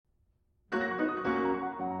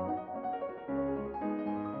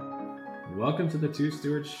welcome to the Two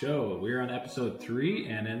Stewards Show. We're on episode 3,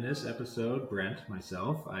 and in this episode, Brent,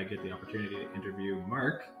 myself, I get the opportunity to interview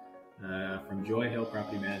Mark from Joyhill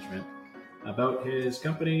Property Management about his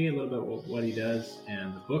company, a little bit what he does,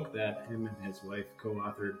 and the book that him and his wife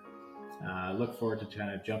co-authored. Look forward to kind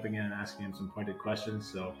of jumping in and asking him some pointed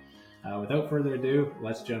questions. So without further ado,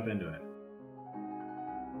 let's jump into it.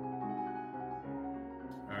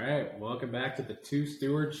 All right, welcome back to the Two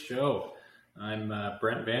Stewards Show. I'm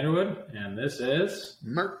Brent Vanderwood, and this is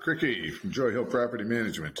Mark Crickey from Joyhill Property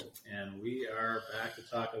Management. And we are back to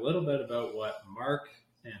talk a little bit about what Mark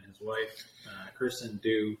and his wife, Kirsten,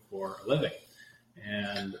 do for a living.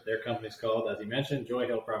 And their company's called, as he mentioned,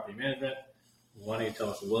 Joyhill Property Management. Why don't you tell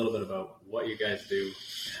us a little bit about what you guys do,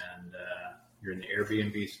 and you're in the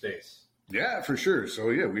Airbnb space. Yeah, for sure. So,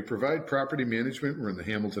 we provide property management. We're in the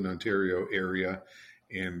Hamilton, Ontario area.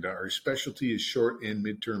 And our specialty is short and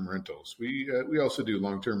midterm rentals. We also do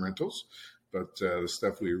long-term rentals, but the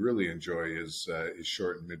stuff we really enjoy is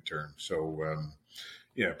short and midterm. So,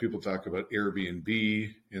 people talk about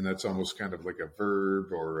Airbnb, and that's almost kind of like a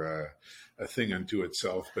verb or a thing unto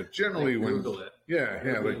itself. But generally, Google it.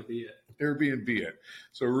 Airbnb it.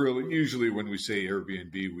 So, really, usually when we say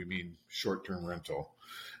Airbnb, we mean short-term rental.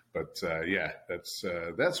 But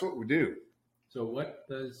that's what we do. So, what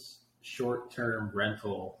does short-term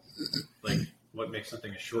rental, what makes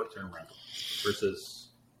something a short-term rental versus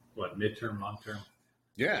what, midterm, long-term?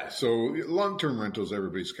 Yeah, so long-term rentals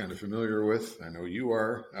everybody's kind of familiar with. I know you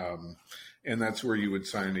are. And that's where you would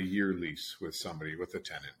sign a year lease with somebody, with a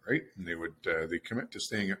tenant, right? And they commit to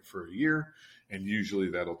staying it for a year, and usually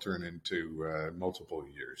that'll turn into multiple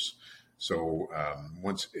years. So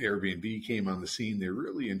once Airbnb came on the scene, they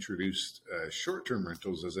really introduced short-term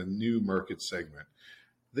rentals as a new market segment.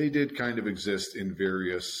 They did kind of exist in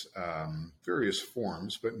various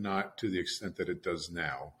forms, but not to the extent that it does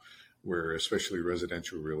now, where especially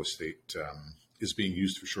residential real estate is being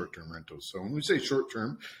used for short-term rentals. So when we say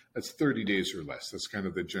short-term, that's 30 days or less. That's kind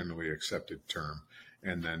of the generally accepted term.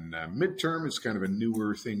 And then midterm is kind of a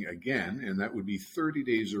newer thing again, and that would be 30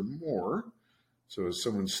 days or more. So if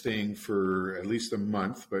someone's staying for at least a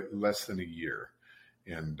month, but less than a year.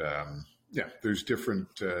 And there's different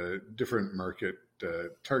market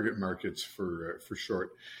target markets for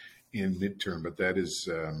short and midterm, but that's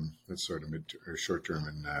sort of short term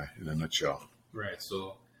in a nutshell. Right.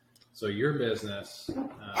 So your business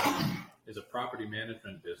is a property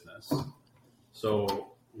management business.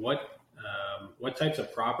 So what types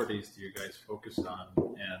of properties do you guys focus on,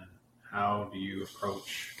 and how do you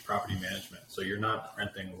approach property management? So you're not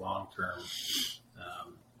renting long-term,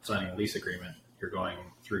 signing a lease agreement. You're going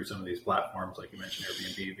through some of these platforms, like you mentioned,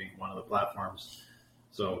 Airbnb being one of the platforms.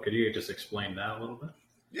 So could you just explain that a little bit?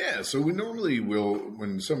 Yeah, so we normally will,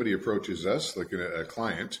 when somebody approaches us, like a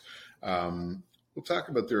client, we'll talk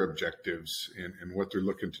about their objectives and what they're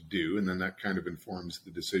looking to do, and then that kind of informs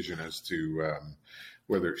the decision as to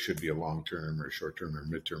whether it should be a long-term or short-term or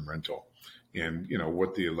midterm rental, and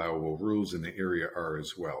what the allowable rules in the area are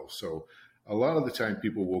as well. So a lot of the time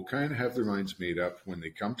people will kind of have their minds made up when they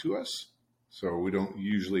come to us. So we don't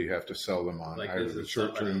usually have to sell them on either the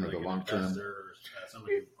short term or the long term. Or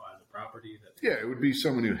somebody who buys a property. It would be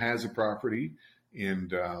someone who has a property,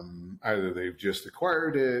 and either they've just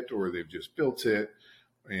acquired it or they've just built it,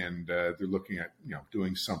 and they're looking at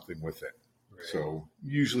doing something with it. Right. So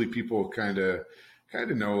usually people kind of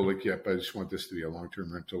know, like, yep, I just want this to be a long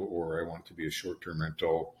term rental, or I want it to be a short term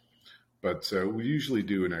rental. But we usually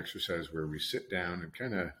do an exercise where we sit down and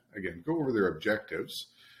kind of, again, go over their objectives.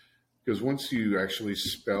 Because once you actually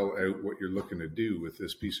spell out what you're looking to do with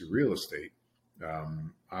this piece of real estate,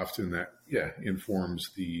 often that, informs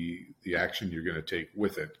the action you're going to take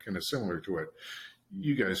with it, kind of similar to what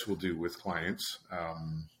you guys will do with clients.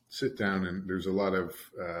 Sit down, and there's a lot of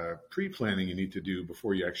pre-planning you need to do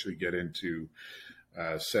before you actually get into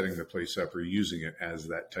setting the place up or using it as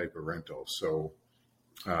that type of rental. So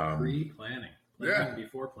pre-planning.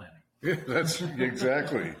 Before planning. Yeah, that's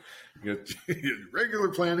exactly. You get regular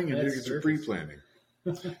planning, and you get your pre-planning.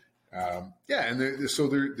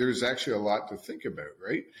 There's actually a lot to think about,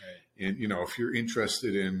 right? And if you're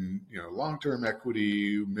interested in long-term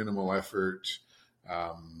equity, minimal effort,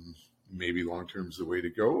 maybe long-term is the way to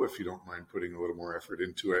go. If you don't mind putting a little more effort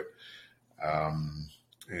into it,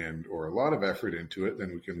 or a lot of effort into it,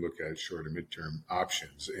 then we can look at short or midterm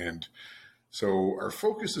options. And so our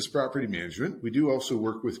focus is property management. We do also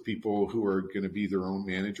work with people who are going to be their own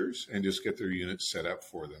managers and just get their units set up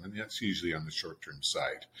for them. And that's usually on the short-term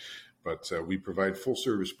side. But we provide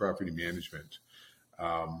full-service property management.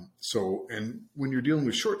 And when you're dealing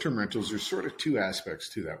with short-term rentals, there's sort of two aspects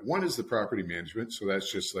to that. One is the property management. So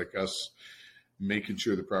that's just like us making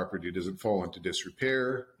sure the property doesn't fall into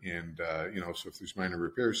disrepair. And, so if there's minor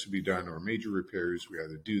repairs to be done or major repairs, we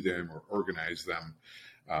either do them or organize them.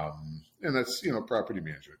 And that's, property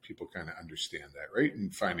management. People kind of understand that, right?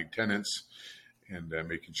 And finding tenants and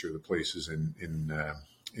making sure the place is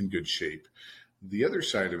in good shape. The other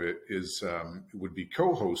side of it is would be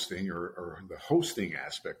co-hosting or the hosting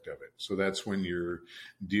aspect of it. So that's when you're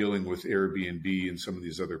dealing with Airbnb and some of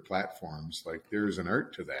these other platforms. Like there's an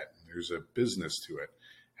art to that. There's a business to it.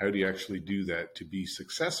 How do you actually do that to be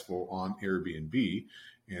successful on Airbnb?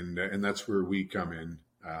 And that's where we come in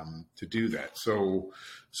to do that. So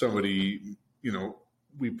somebody,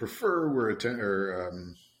 we prefer where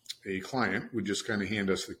a client would just kind of hand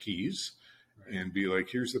us the keys and be like,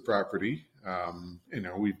 here's the property.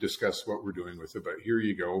 We've discussed what we're doing with it, but here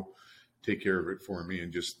you go. Take care of it for me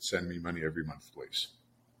and just send me money every month, please.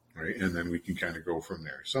 Right. And then we can kind of go from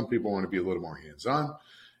there. Some people want to be a little more hands-on,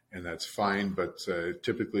 and that's fine. But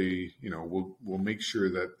typically, we'll make sure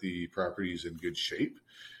that the property is in good shape.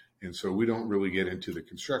 And so we don't really get into the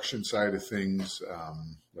construction side of things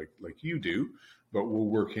like you do, but we'll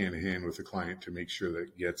work hand in hand with the client to make sure that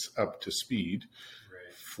it gets up to speed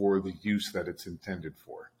for the use that it's intended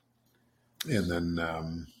for. And then,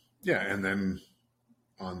 and then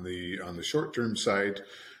on the short-term side,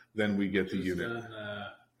 then we get the unit.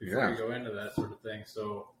 Before you go into that sort of thing,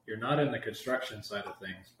 so you're not in the construction side of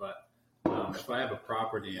things, but if I have a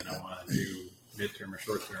property and I want to do midterm or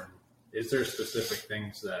short-term, is there specific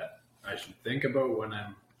things that I should think about when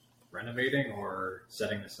I'm renovating or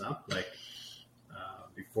setting this up? Like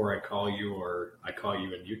before I call you, or I call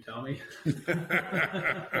you and you tell me?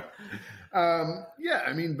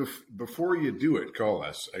 Before you do it, call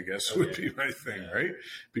us, I guess, would be my thing, right?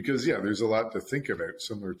 Because, there's a lot to think about,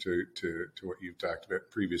 similar to what you've talked about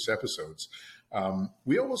in previous episodes.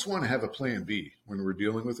 We always want to have a plan B when we're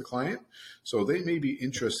dealing with a client. So they may be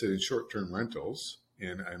interested in short-term rentals,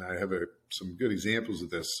 and I have some good examples of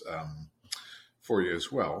this for you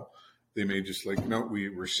as well. They may just no,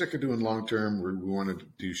 we're sick of doing long-term. We want to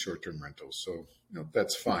do short-term rentals. So,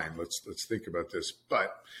 that's fine. Let's think about this.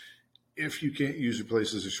 But if you can't use your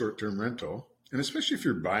place as a short-term rental, and especially if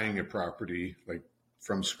you're buying a property like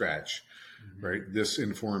from scratch, right? This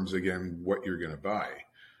informs, again, what you're going to buy.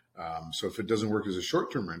 So if it doesn't work as a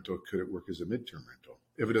short-term rental, could it work as a midterm rental?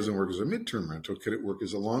 If it doesn't work as a midterm rental, could it work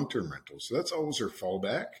as a long-term rental? So that's always our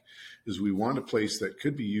fallback, is we want a place that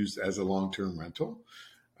could be used as a long-term rental.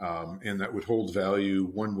 And that would hold value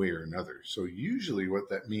one way or another. So usually what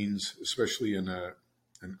that means, especially in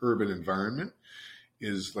an urban environment,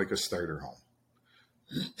 is like a starter home.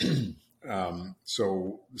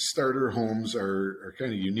 So starter homes are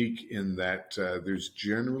kind of unique in that there's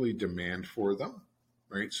generally demand for them,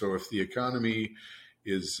 right? So if the economy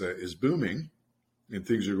is booming and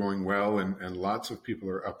things are going well and lots of people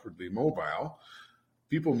are upwardly mobile,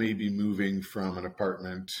 people may be moving from an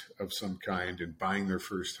apartment of some kind and buying their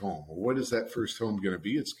first home. Well, what is that first home going to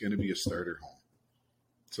be? It's going to be a starter home.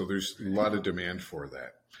 So there's a lot of demand for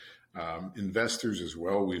that. Investors as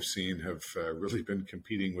well, we've seen, have really been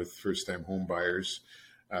competing with first-time home buyers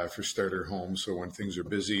for starter homes. So when things are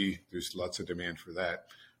busy, there's lots of demand for that.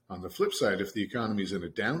 On the flip side, if the economy is in a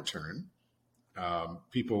downturn,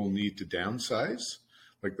 people need to downsize.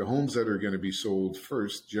 Like the homes that are going to be sold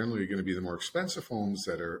first generally are going to be the more expensive homes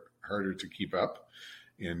that are harder to keep up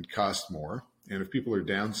and cost more. And if people are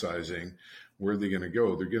downsizing, where are they going to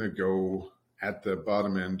go? They're going to go at the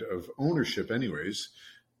bottom end of ownership anyways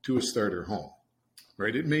to a starter home,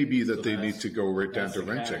 right? It may be that they need to go right down to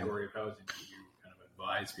renting. That's the category of housing that you kind of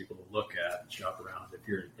advise people to look at and shop around if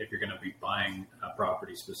you're going to be buying a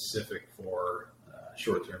property specific for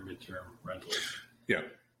short-term, midterm rentals. Yeah.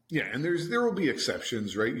 Yeah, and there will be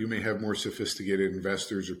exceptions, right? You may have more sophisticated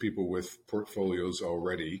investors or people with portfolios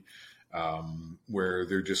already where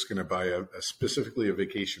they're just going to buy specifically a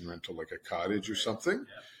vacation rental, like a cottage or something.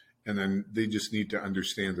 Yeah. And then they just need to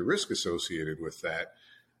understand the risk associated with that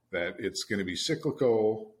it's going to be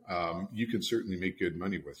cyclical. You can certainly make good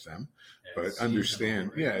money with them, but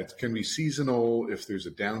understand, it can be seasonal. If there's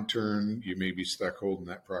a downturn, you may be stuck holding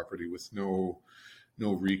that property with no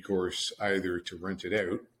recourse either to rent it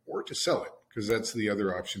out or to sell it, because that's the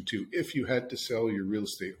other option too. If you had to sell your real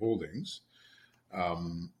estate holdings,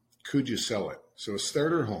 could you sell it? So a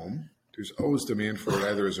starter home, there's always demand for it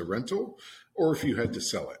either as a rental or if you had to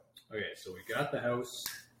sell it. Okay, so we got the house.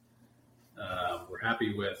 We're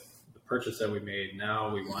happy with the purchase that we made.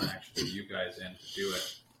 Now we want to actually you guys in to do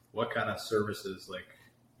it. What kind of services,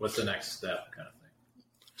 what's the next step kind of thing?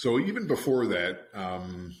 So even before that,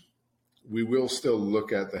 we will still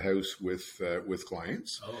look at the house with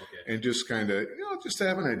clients and just kind of, just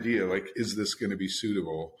have an idea, like, is this going to be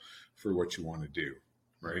suitable for what you want to do,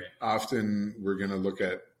 right? Often we're going to look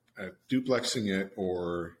at duplexing it,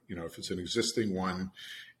 or, if it's an existing one,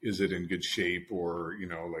 is it in good shape, or,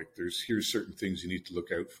 like here's certain things you need to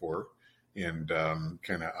look out for, and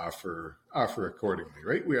kind of offer accordingly,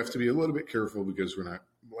 right? We have to be a little bit careful because we're not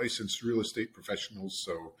licensed real estate professionals,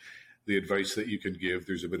 so the advice that you can give,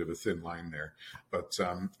 there's a bit of a thin line there. But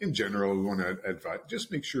in general, we want to advise,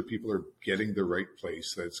 just make sure people are getting the right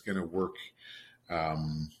place that's going to work,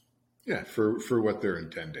 for what they're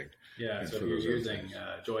intending. Yeah, so if you're using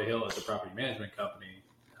Joyhill as a property management company,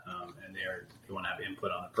 and you want to have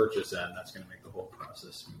input on the purchase end, that's going to make the whole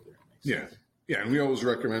process smoother. Yeah, and we always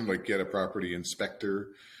recommend, like, get a property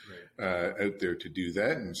inspector out there to do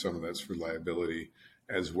that, and some of that's for liability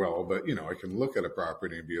as well. But, I can look at a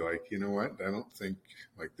property and be like, you know what, I don't think,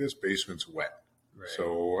 like, this basement's wet. Right.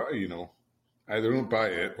 So, either don't buy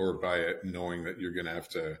it or buy it knowing that you're going to have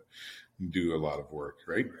to do a lot of work,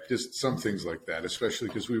 right? Just some things like that, especially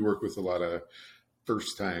because we work with a lot of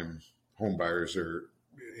first-time home buyers or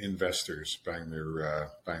investors buying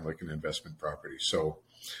like an investment property. So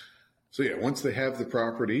yeah, once they have the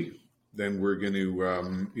property, then we're going to,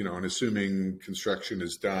 and assuming construction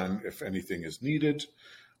is done, if anything is needed,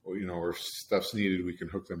 or if stuff's needed, we can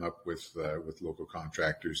hook them up with local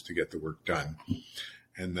contractors to get the work done.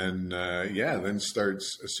 And then, then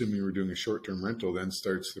starts, assuming we're doing a short-term rental, then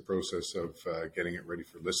starts the process of getting it ready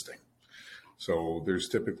for listing. So there's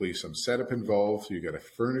typically some setup involved. You got to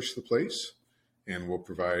furnish the place, and we'll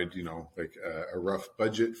provide, like a rough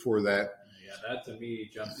budget for that. Yeah, that to me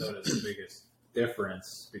jumps out as the biggest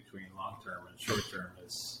difference between long-term and short-term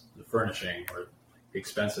is the furnishing, or the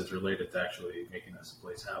expenses related to actually making this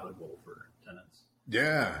place habitable for tenants.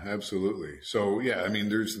 Yeah, absolutely. So yeah, I mean,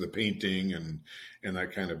 there's the painting and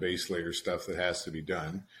that kind of base layer stuff that has to be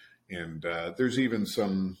done. And there's even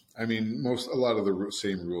some, a lot of the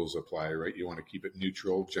same rules apply, right? You want to keep it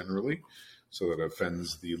neutral generally, so that it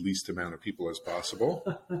offends the least amount of people as possible,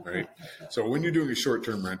 right? So when you're doing a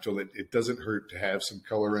short-term rental, it doesn't hurt to have some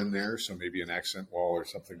color in there. So maybe an accent wall or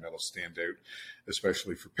something that'll stand out,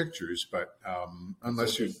 especially for pictures. But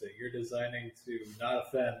unless you're designing to not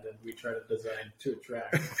offend, and we try to design to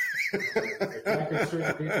attract. Attracting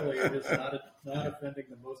certain people, you're just not offending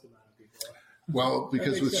the most amount of people. Well,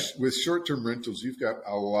 because with short-term rentals, you've got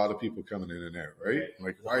a lot of people coming in and out, right?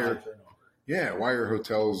 Like why are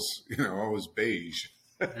hotels, always beige?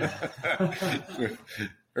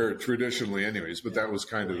 Or traditionally anyways, but that was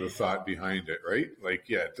kind of the thought behind it, right? Like,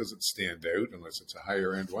 yeah, it doesn't stand out unless it's a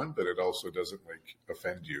higher end one, but it also doesn't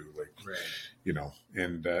offend you,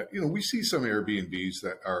 and we see some Airbnbs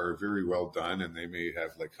that are very well done, and they may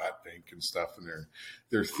have like hot pink and stuff, and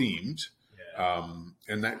they're themed. Yeah.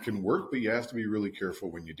 And that can work, but you have to be really careful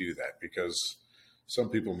when you do that, because some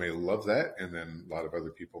people may love that, and then a lot of other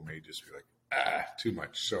people may just be like, too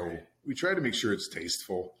much. So we try to make sure it's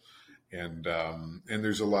tasteful, and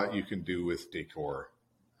there's a lot you can do with decor,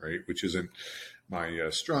 right? Which isn't my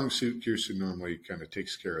strong suit. Kirsten normally kind of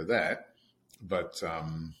takes care of that, but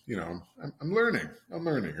I'm learning,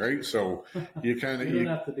 right? So you kind of you don't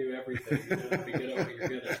have to do everything. You don't have to be good at what you're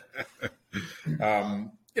good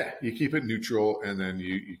at. Yeah, you keep it neutral, and then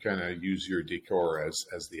you kind of use your decor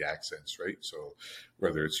as the accents, right? So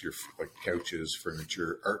whether it's your couches,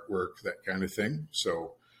 furniture, artwork, that kind of thing.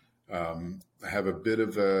 So I have a bit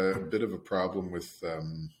of a problem with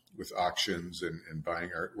auctions and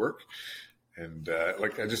buying artwork, and I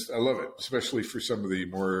love it, especially for some of the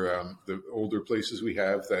more the older places we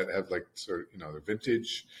have that have the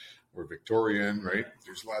vintage or Victorian, right?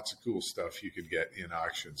 There's lots of cool stuff you can get in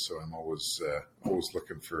auctions. So I'm always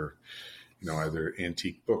looking for, either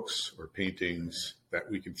antique books or paintings that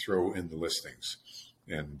we can throw in the listings.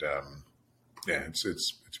 And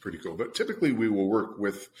it's pretty cool. But typically we will work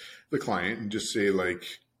with the client and just say,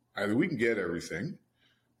 either we can get everything,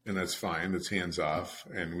 and that's fine, that's hands off,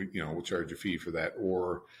 and we'll charge a fee for that,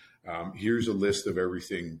 or here's a list of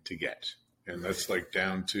everything to get. And that's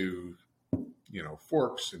down to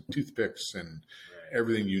forks and toothpicks and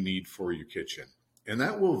everything you need for your kitchen. And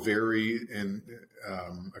that will vary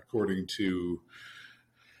according to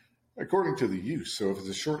the use. So if it's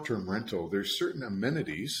a short-term rental, there's certain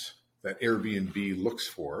amenities that Airbnb looks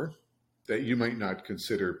for that you might not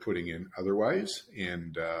consider putting in otherwise.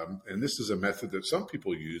 And this is a method that some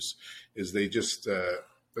people use, is they just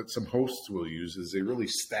that some hosts will use, is they really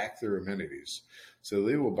stack their amenities. So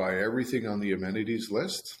they will buy everything on the amenities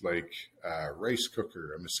list, like a rice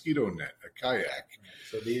cooker, a mosquito net, a kayak.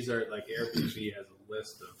 So these are Airbnb has a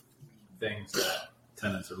list of things that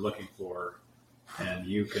tenants are looking for, and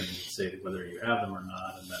you can say whether you have them or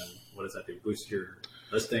not, and then what does that do? Boost your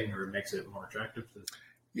listing or makes it more attractive?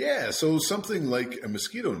 Yeah, so something like a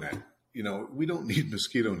mosquito net. We don't need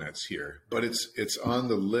mosquito nets here, but it's on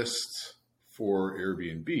the list for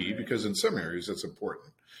Airbnb because in some areas that's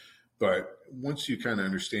important. But once you kind of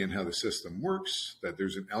understand how the system works, that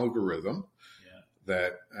there's an algorithm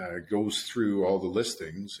that goes through all the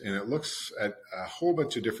listings, and it looks at a whole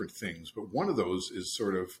bunch of different things. But one of those is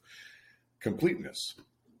sort of completeness.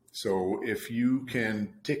 So if you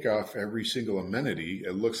can tick off every single amenity,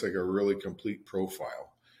 it looks like a really complete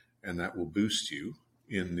profile, and that will boost you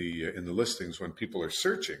in the listings when people are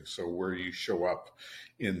searching. So where you show up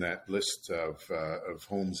in that list of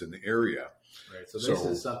homes in the area. Right. So this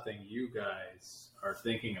is something you guys are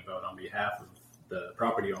thinking about on behalf of the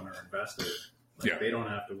property owner or investor. They don't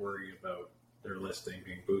have to worry about their listing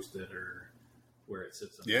being boosted or where it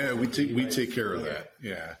sits. Yeah, we take care of that.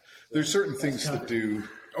 Yeah, there's certain things to do.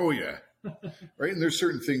 Oh yeah, right. And there's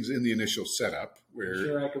certain things in the initial setup where I'm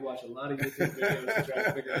sure I could watch a lot of YouTube videos to try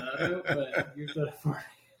to figure that out, but you've done it for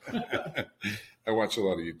me. I watch a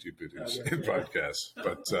lot of YouTube videos and podcasts,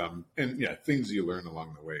 but things you learn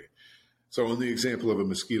along the way. So in the example of a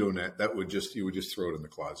mosquito net, you would just throw it in the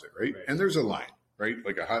closet, right? And there's a line, right?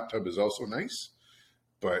 Like a hot tub is also nice,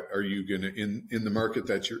 but are you going to in the market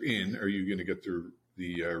that you're in? Are you going to get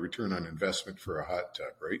the return on investment for a hot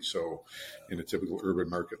tub, right? So in a typical urban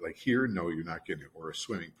market like here, no, you're not getting it, or a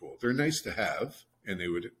swimming pool. They're nice to have, and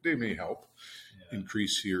they may help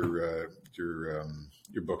increase your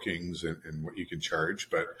bookings and what you can charge,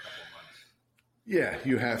 but yeah,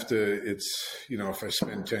 you have to. It's if I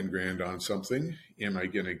spend $10,000 on something, am I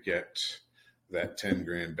going to get that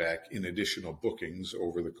 $10,000 back in additional bookings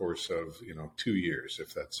over the course of 2 years,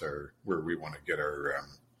 if that's where we want to get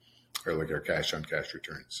our cash on cash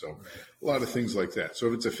returns. So a lot of things like that. So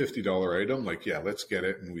if it's a $50 item, let's get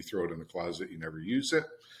it, and we throw it in the closet. You never use it.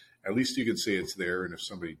 At least you can say it's there. And if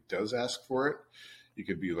somebody does ask for it, you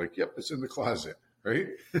could be like, yep, it's in the closet. Right.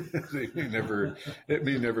 It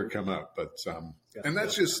may never come up, but, and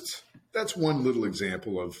that's one little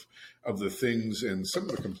example of the things and some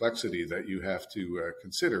of the complexity that you have to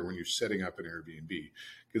consider when you're setting up an Airbnb,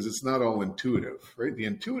 because it's not all intuitive, right? The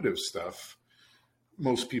intuitive stuff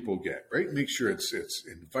most people get, right? Make sure it's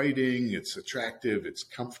inviting, it's attractive, it's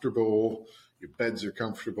comfortable, your beds are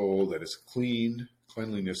comfortable, that it's clean.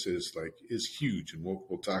 Cleanliness is huge, and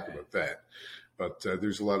we'll talk about that. But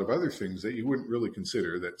there's a lot of other things that you wouldn't really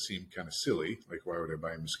consider that seem kind of silly, like why would I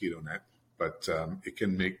buy a mosquito net? But it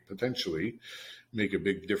can potentially make a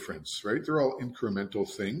big difference, right? They're all incremental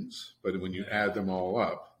things, but when you add them all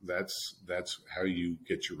up, that's how you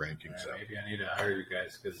get your rankings up. Maybe I need to hire you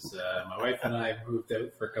guys, because my wife and I moved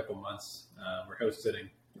out for a couple months. We're house sitting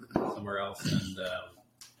somewhere else, and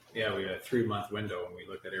we had a 3-month window, and we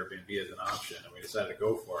looked at Airbnb as an option, and we decided to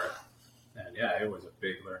go for it. And it was a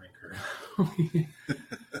big learning curve.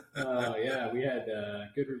 We had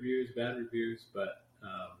good reviews, bad reviews, but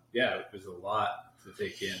it was a lot to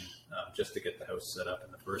take in just to get the house set up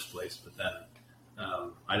in the first place. But then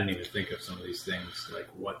I didn't even think of some of these things, like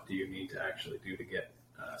what do you need to actually do to get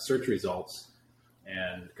search results?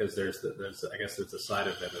 And because there's a side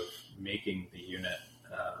of it of making the unit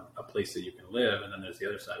a place that you can live, and then there's the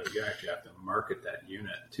other side of it. You actually have to market that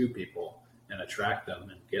unit to people and attract them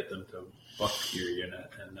and get them to book your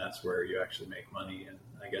unit, and that's where you actually make money. And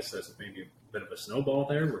I guess that's maybe a bit of a snowball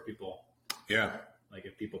there, where people,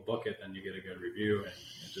 if people book it, then you get a good review,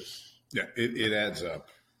 and it adds up,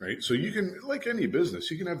 right? So you can, like any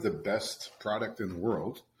business, you can have the best product in the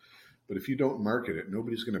world, but if you don't market it,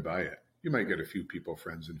 nobody's going to buy it. You might get a few people,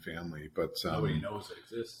 friends and family, but nobody knows it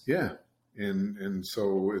exists. Yeah, and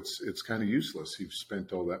so it's kind of useless. You've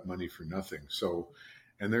spent all that money for nothing. So.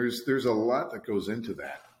 And there's a lot that goes into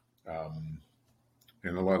that,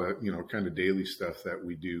 and a lot of kind of daily stuff that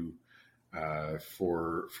we do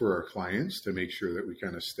for our clients to make sure that we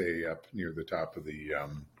kind of stay up near the top of the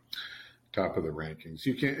rankings.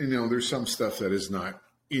 You can't, there's some stuff that is not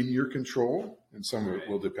in your control, and some of it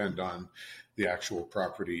will depend on the actual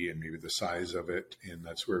property and maybe the size of it, and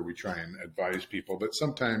that's where we try and advise people. But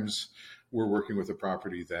sometimes we're working with a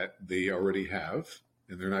property that they already have,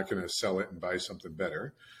 and they're not going to sell it and buy something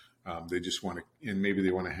better. They just want to, and maybe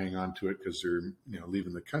they want to hang on to it because they're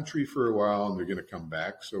leaving the country for a while and they're going to come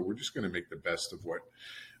back. So we're just going to make the best of what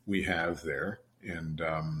we have there, and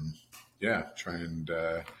try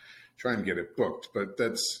and get it booked. But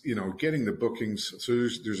that's getting the bookings. So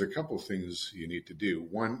there's a couple of things you need to do.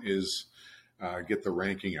 One is get the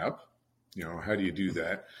ranking up. How do you do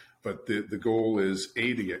that? but the goal is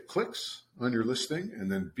A, to get clicks on your listing,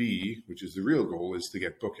 and then B, which is the real goal, is to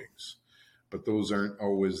get bookings. But those aren't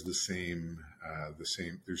always the same.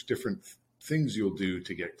 There's different things you'll do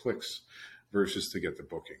to get clicks versus to get the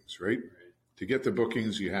bookings, right? To get the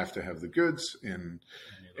bookings, you have to have the goods, and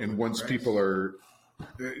once people are,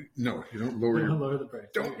 no, you don't lower lower the price.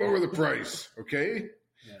 Don't lower the price, okay?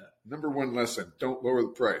 Yeah. Number one lesson: don't lower the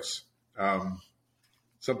price.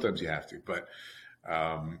 Sometimes you have to, but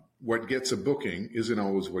what gets a booking isn't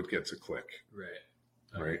always what gets a click,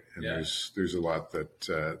 Right. right? And there's a lot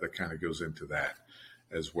that kind of goes into that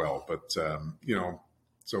as well. But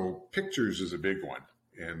so pictures is a big one,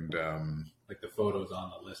 and like the photos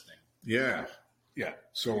on the listing. yeah.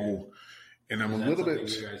 So, and I'm Is a that little something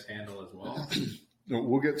bit. you guys handle as well? No,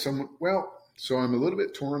 we'll get some. Well, so I'm a little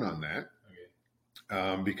bit torn on that.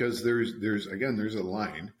 Okay. Because there's a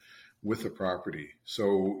line with the property.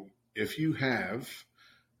 So if you have,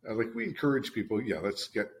 like we encourage people, let's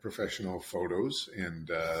get professional photos, and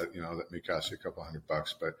that may cost you a couple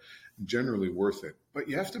 $100, but generally worth it. But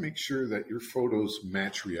you have to make sure that your photos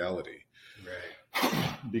match reality.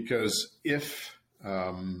 Right. Because if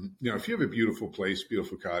if you have a beautiful place,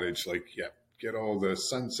 beautiful cottage, get all the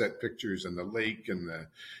sunset pictures and the lake and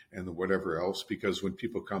the whatever else, because when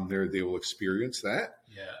people come there, they will experience that.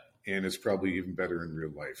 Yeah. And it's probably even better in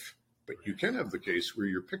real life. But you can have the case where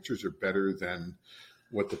your pictures are better than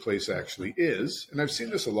what the place actually is. And I've seen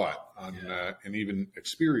this a lot and even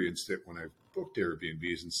experienced it when I've booked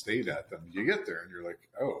Airbnbs and stayed at them. You get there and you're like,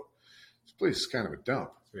 oh, this place is kind of a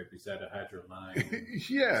dump. It's right beside a hydro line.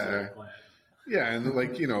 Yeah. Yeah, and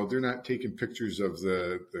they're not taking pictures of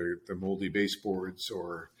the moldy baseboards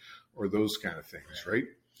or those kind of things, right?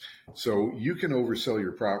 So you can oversell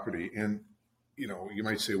your property, and you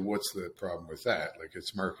might say, what's the problem with that? Like,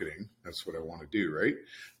 it's marketing. That's what I want to do, right?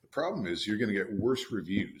 The problem is you're going to get worse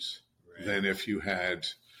reviews than if you had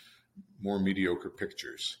more mediocre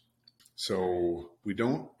pictures. So we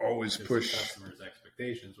don't always push the customer's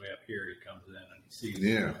expectations way up here. He comes in and he sees.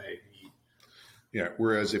 Yeah.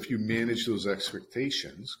 Whereas if you manage those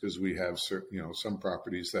expectations, because we have certain, some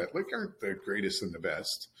properties that aren't the greatest and the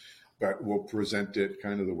best, but we'll present it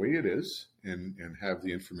kind of the way it is and have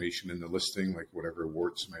the information in the listing, like whatever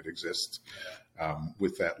warts might exist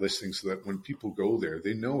with that listing, so that when people go there,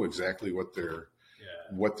 they know exactly what they're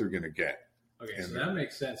going to get. Okay, so that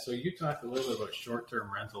makes sense. So you talked a little bit about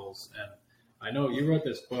short-term rentals, and I know you wrote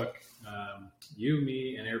this book, You,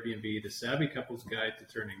 Me, and Airbnb, The Savvy Couple's Guide to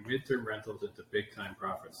Turning Midterm Rentals into Big-Time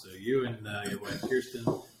Profits. So you and your wife, Kirsten,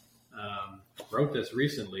 wrote this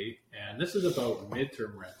recently, and this is about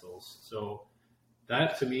midterm rentals. So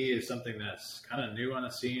that, to me, is something that's kind of new on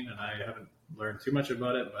the scene, and I haven't learned too much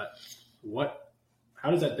about it, but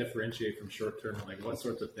how does that differentiate from short-term? Like, what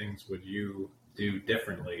sorts of things would you do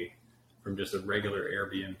differently from just a regular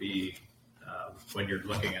Airbnb when you're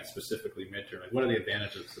looking at specifically midterm? Like, what are the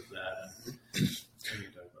advantages of that? And can you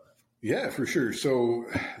talk about it? Yeah, for sure. So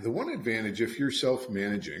the one advantage, if you're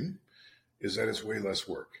self-managing, is that it's way less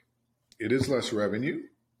work. It is less revenue,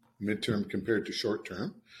 midterm compared to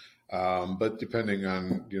short-term. But depending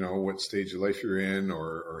on, what stage of life you're in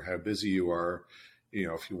or how busy you are,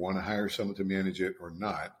 if you want to hire someone to manage it or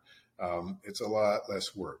not, it's a lot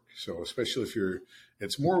less work. So especially if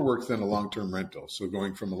it's more work than a long-term rental. So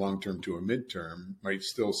going from a long-term to a midterm might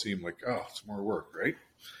still seem like, oh, it's more work, right?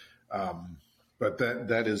 But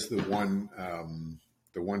that is the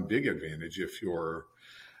one big advantage if you're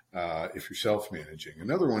self-managing.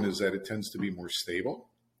 Another one is that it tends to be more stable.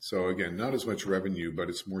 So again, not as much revenue, but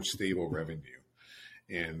it's more stable revenue.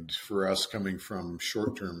 And for us coming from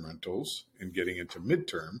short-term rentals and getting into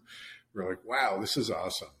midterm, we're like, wow, this is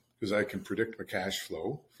awesome, because I can predict my cash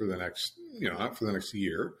flow for the next, not for the next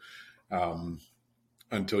year,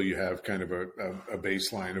 until you have kind of a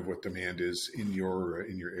baseline of what demand is in your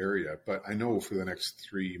area. But I know for the next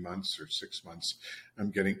 3 months or 6 months,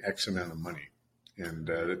 I'm getting X amount of money. And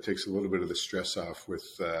that takes a little bit of the stress off with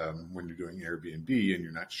when you're doing Airbnb and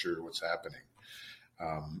you're not sure what's happening,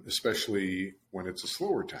 especially when it's a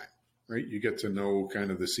slower time, right? You get to know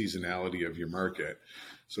kind of the seasonality of your market.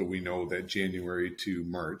 So we know that January to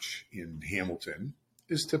March in Hamilton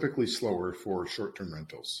is typically slower for short-term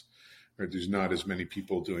rentals. Right? There's not as many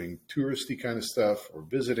people doing touristy kind of stuff or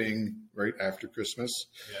visiting right after Christmas.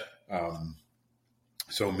 Yeah.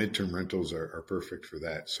 So midterm rentals are perfect for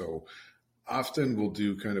that. So often we'll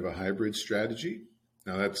do kind of a hybrid strategy.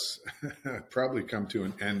 Now that's probably come to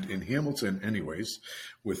an end in Hamilton anyways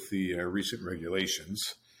with the recent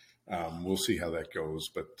regulations. We'll see how that goes,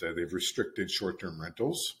 but they've restricted short-term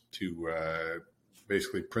rentals to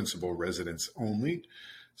basically principal residents only.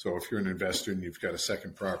 So if you're an investor and you've got a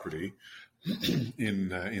second property in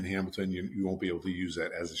Hamilton, you won't be able to use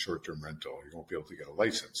that as a short-term rental. You won't be able to get a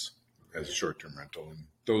license as a short-term rental. And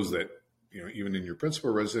those that, even in your principal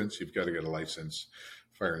residence, you've got to get a license,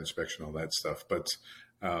 fire inspection, all that stuff. But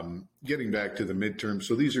getting back to the midterm,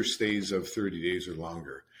 so these are stays of 30 days or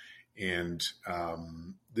longer. And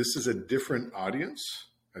this is a different audience,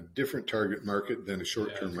 a different target market than a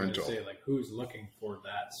short-term rental. Say, like, who's looking for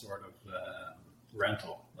that sort of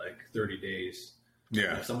rental, like 30 days?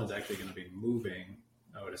 Yeah. If someone's actually going to be moving,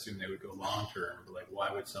 I would assume they would go long-term. But like,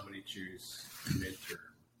 why would somebody choose midterm?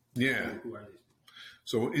 Yeah. Who are these people?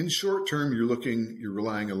 So in short term, you're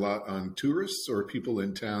relying a lot on tourists or people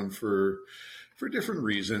in town for different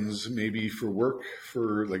reasons, maybe for work,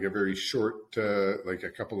 for like a very short, like a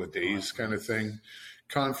couple of days kind of thing,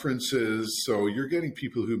 conferences. So you're getting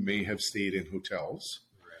people who may have stayed in hotels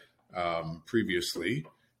previously.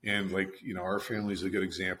 And like, our family is a good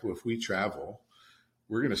example. If we travel,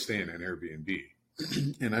 we're going to stay in an Airbnb.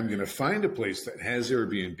 And I'm going to find a place that has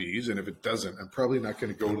Airbnbs. And if it doesn't, I'm probably not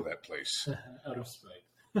going to go to that place. Out of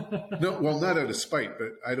spite. No, well, not out of spite,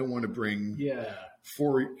 but I don't want to bring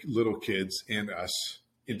 4 little kids and us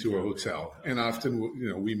into a hotel. And often,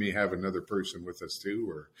 we may have another person with us too,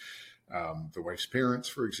 or the wife's parents,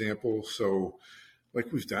 for example. So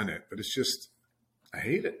like we've done it, but it's just, I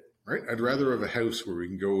hate it, right? I'd rather have a house where we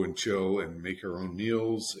can go and chill and make our own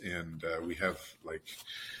meals. And we have like...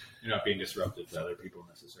 You're not being disruptive to other people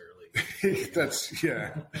necessarily. That's,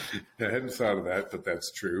 yeah. I hadn't thought of that, but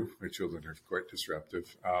that's true. My children are quite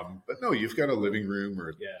disruptive. But no, you've got a living room or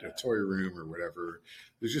a toy room or whatever.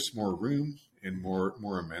 There's just more room and more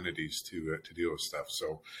amenities to deal with stuff.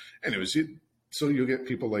 So anyways, you'll get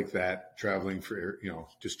people like that traveling for,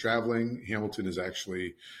 just traveling. Hamilton is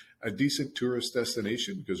actually a decent tourist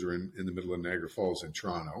destination because we're in the middle of Niagara Falls in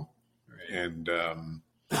Toronto. Right. And,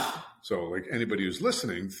 so like anybody who's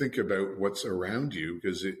listening, think about what's around you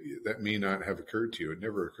because that may not have occurred to you. It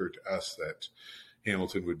never occurred to us that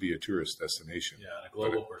Hamilton would be a tourist destination. Yeah, on a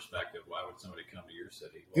global perspective, why would somebody come to your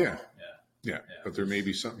city? Well, yeah. But there may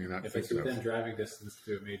be something you're not thinking of. If it's within driving distance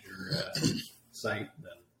to a major site,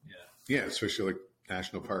 then yeah, especially like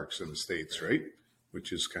national parks in the States, right?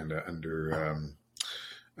 Which is kind of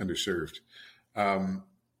underserved.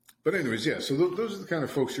 But anyways, so those are the kind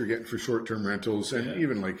of folks you're getting for short-term rentals and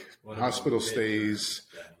even like hospital stays,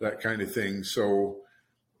 that kind of thing. So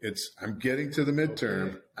I'm getting to the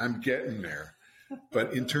midterm. I'm getting there.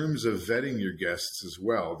 But in terms of vetting your guests as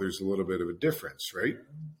well, there's a little bit of a difference, right?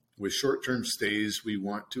 With short-term stays, we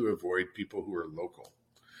want to avoid people who are local.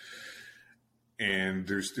 And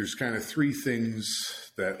there's kind of 3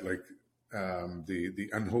 things that like the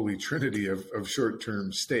unholy trinity of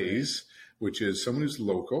short-term stays, which is someone who's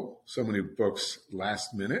local, someone who books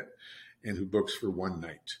last minute, and who books for one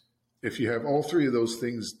night. If you have all 3 of those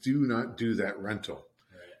things, do not do that rental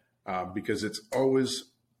because it's always,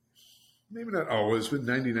 maybe not always, but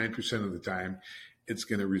 99% of the time, it's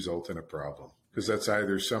going to result in a problem because that's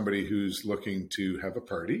either somebody who's looking to have a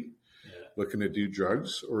party, looking to do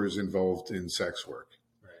drugs, or is involved in sex work.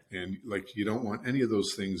 Right. And like you don't want any of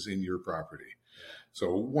those things in your property.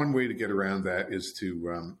 So one way to get around that is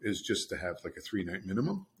just to have like a 3-night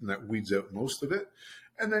minimum, and that weeds out most of it.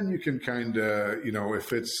 And then you can kind of,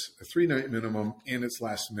 if it's a 3-night minimum and it's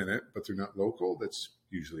last minute, but they're not local, that's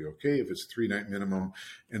usually okay. If it's a 3-night minimum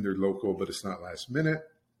and they're local, but it's not last minute,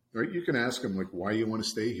 right? You can ask them like, why you want to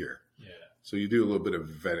stay here. Yeah. So you do a little bit of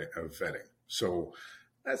vetting. So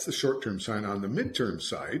that's the short-term side. On the midterm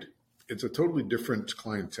side, it's a totally different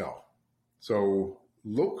clientele. So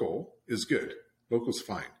local is good. Local's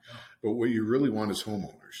fine. But what you really want is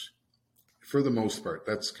homeowners. For the most part,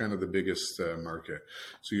 that's kind of the biggest market.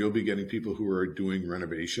 So you'll be getting people who are doing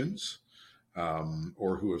renovations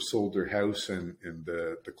or who have sold their house and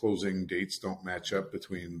the closing dates don't match up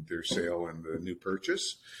between their sale and the new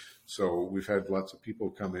purchase. So we've had lots of people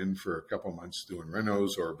come in for a couple months doing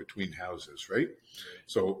renos or between houses, right?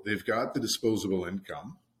 So they've got the disposable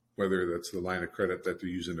income, whether that's the line of credit that they're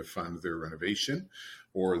using to fund their renovation,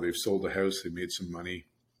 or they've sold a house, they made some money.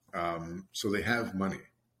 So they have money.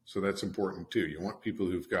 So that's important too. You want people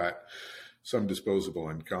who've got some disposable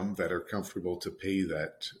income that are comfortable to pay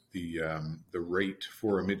the rate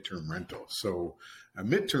for a midterm rental. So a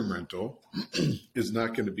midterm rental is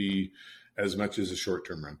not going to be as much as a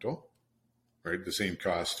short-term rental, right? The same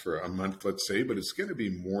cost for a month, let's say, but it's going to be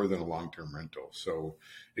more than a long-term rental. So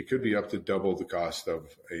it could be up to double the cost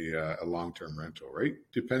of a long-term rental, right?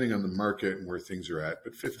 Depending on the market and where things are at,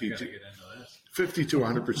 but 50 to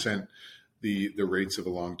 100% the rates of a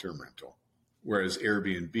long-term rental. Whereas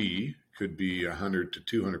Airbnb could be 100 to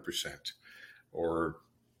 200%, or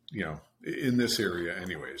in this area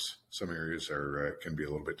anyways. Some areas can be a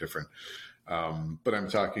little bit different. But I'm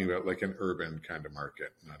talking about like an urban kind of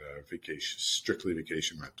market, not a strictly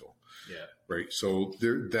vacation rental. Yeah. Right. So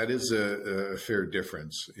that is a fair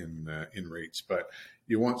difference in rates, but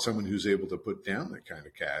you want someone who's able to put down that kind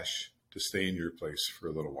of cash to stay in your place for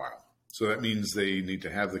a little while. So that means they need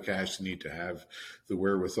to have the cash, they need to have the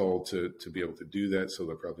wherewithal to be able to do that. So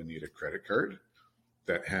they'll probably need a credit card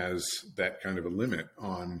that has that kind of a limit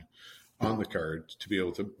on the card to be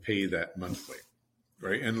able to pay that monthly.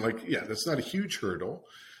 Right. And that's not a huge hurdle,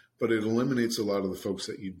 but it eliminates a lot of the folks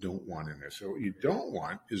that you don't want in there. So what you don't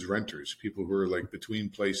want is renters, people who are like between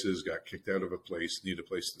places, got kicked out of a place, need a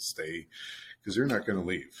place to stay, because they're not going to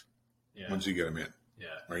leave once you get them in. Yeah.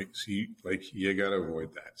 Right. So you got to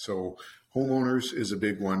avoid that. So homeowners is a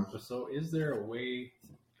big one. So is there a way,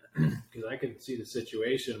 because I could see the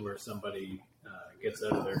situation where somebody gets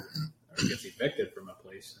out of their, or gets evicted from a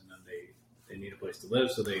place, and then they need a place to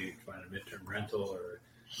live, so they find a midterm rental or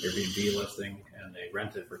Airbnb listing, and they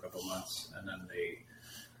rent it for a couple months, and then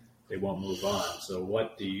they won't move on. So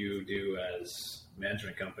what do you do as a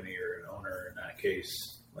management company or an owner in that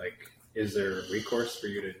case? Like, is there recourse for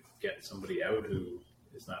you to get somebody out who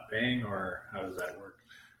is not paying, or how does that work?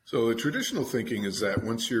 So the traditional thinking is that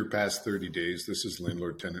once you're past 30 days, this is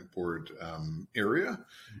landlord-tenant board area,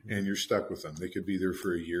 and you're stuck with them. They could be there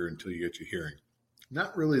for a year until you get your hearing.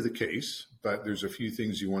 Not really the case, but there's a few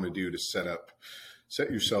things you want to do to set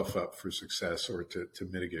yourself up for success or to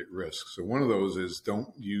mitigate risk. So one of those is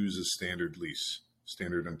don't use a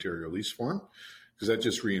standard Ontario lease form, because that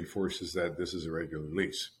just reinforces that this is a regular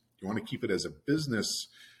lease. You want to keep it as a business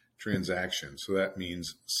transaction. So that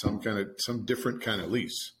means some different kind of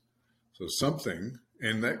lease. So something,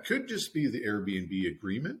 and that could just be the Airbnb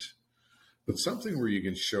agreement, but something where you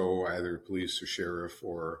can show either police or sheriff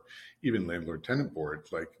or even landlord-tenant board,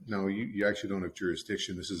 like, no, you actually don't have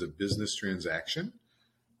jurisdiction. This is a business transaction,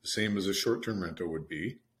 the same as a short-term rental would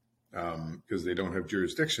be, because they don't have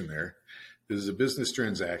jurisdiction there. This is a business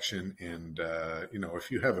transaction, and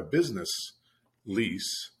if you have a business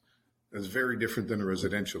lease, that's very different than a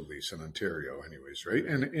residential lease in Ontario anyways, right?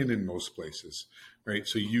 And in most places, right?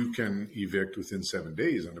 So you can evict within 7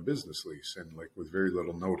 days on a business lease, and like with very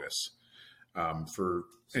little notice. For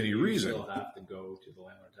any reason. You still have to go to the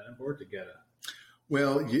landlord-tenant board to get a...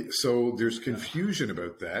 Well, so there's confusion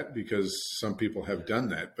about that because some people have done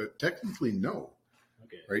that, but technically no.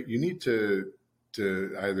 Okay. Right? You need to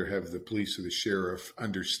either have the police or the sheriff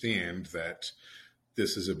understand that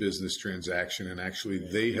this is a business transaction and actually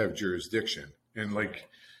they have jurisdiction. And like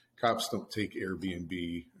cops don't take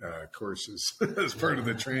Airbnb courses as part of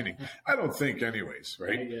the training. I don't think anyways,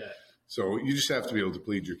 right? Yeah. So you just have to be able to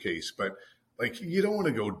plead your case. But like, you don't want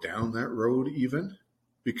to go down that road even,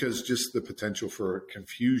 because just the potential for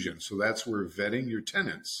confusion. So that's where vetting your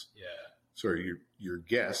tenants, your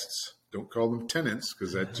guests, don't call them tenants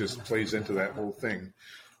because that just plays into that whole thing,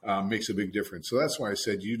 makes a big difference. So that's why I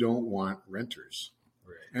said you don't want renters.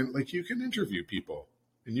 Right. And like, you can interview people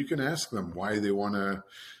and you can ask them why they want to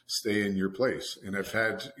stay in your place. And I've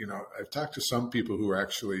talked to some people who are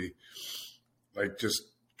actually like just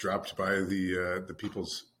dropped by the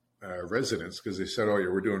people's residence because they said,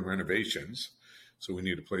 we're doing renovations, so we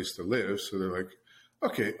need a place to live. So they're like,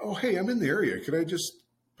 okay, hey, I'm in the area. Could I just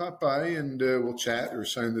pop by and we'll chat or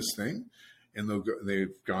sign this thing? And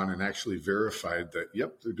they've gone and actually verified that,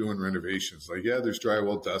 yep, they're doing renovations. Like, yeah, there's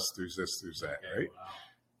drywall dust, there's this, there's that, right?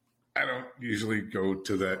 Wow. I don't usually go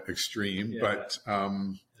to that extreme, but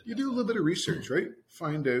you do a little bit of research, right?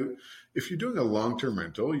 Find out. If you're doing a long-term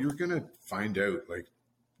rental, you're going to find out, like,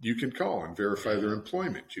 you can call and verify their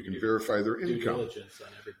employment. You can verify their income. Due diligence on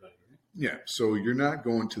everybody, right? Yeah. So you're not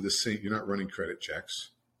going to you're not running credit checks,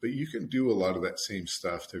 but you can do a lot of that same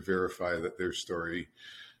stuff to verify that their story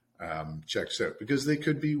checks out, because they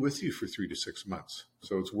could be with you for 3 to 6 months.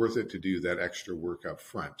 So it's worth it to do that extra work up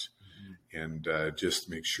front and just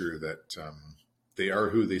make sure that they are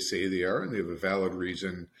who they say they are and they have a valid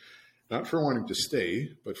reason, not for wanting to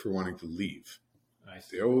stay, but for wanting to leave.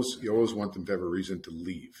 You always want them to have a reason to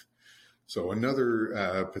leave. So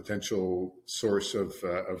another potential source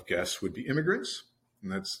of guests would be immigrants.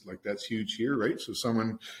 And that's huge here, right? So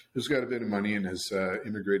someone who's got a bit of money and has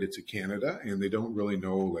immigrated to Canada, and they don't really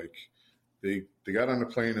know, like, they got on a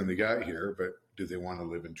plane and they got here, but do they want to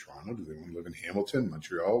live in Toronto? Do they want to live in Hamilton,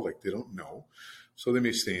 Montreal? Like, they don't know. So they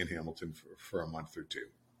may stay in Hamilton for a month or two.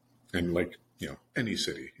 And like, any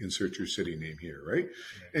city, insert your city name here, right?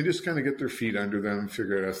 And just kind of get their feet under them,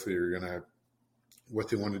 figure out if they're what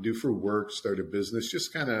they want to do for work, start a business,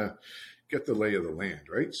 just kind of get the lay of the land,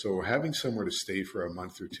 right? So having somewhere to stay for a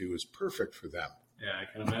month or two is perfect for them. Yeah, I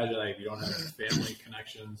can imagine like you don't have any family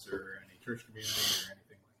connections or any church community or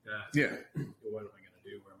anything like that. Yeah. What am I going to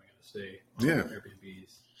do? Where am I going to stay? Yeah.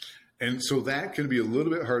 Airbnbs. And so that can be a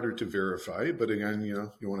little bit harder to verify, but again,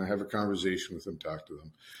 you want to have a conversation with them, talk to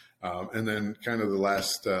them. And then kind of the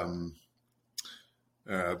last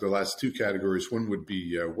two categories, one would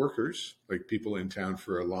be workers, like people in town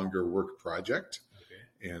for a longer work project.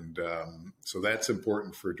 Okay. And so that's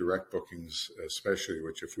important for direct bookings, especially,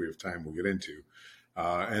 which if we have time, we'll get into.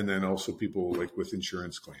 And then also people like with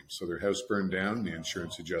insurance claims. So their house burned down, the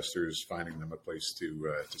insurance adjuster is finding them a place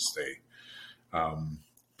to stay.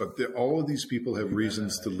 But all of these people have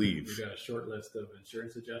reasons to leave. You got a short list of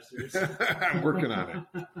insurance adjusters? I'm working on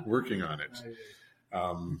it.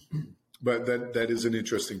 But that is an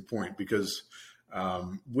interesting point because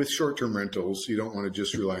with short-term rentals, you don't want to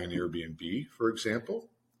just rely on Airbnb, for example.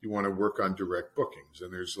 You want to work on direct bookings.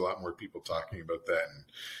 And there's a lot more people talking about that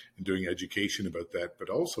and doing education about that. But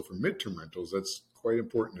also for midterm rentals, that's quite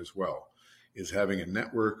important as well, is having a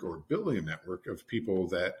network or building a network of people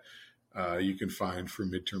that you can find for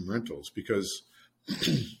midterm rentals, because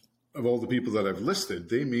of all the people that I've listed,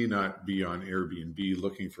 they may not be on Airbnb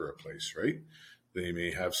looking for a place, right? They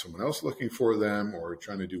may have someone else looking for them or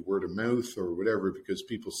trying to do word of mouth or whatever, because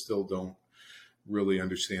people still don't really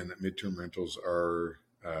understand that midterm rentals are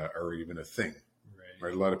even a thing,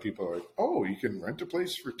 right? A lot of people are like, oh, you can rent a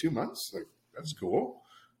place for 2 months? Like, that's cool.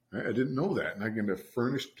 Right? I didn't know that. And I can get a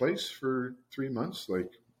furnished place for 3 months?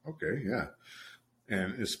 Like, okay, yeah.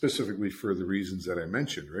 And specifically for the reasons that I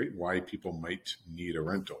mentioned, right? Why people might need a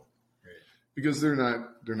rental, right? Because they're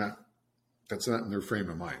not, that's not in their frame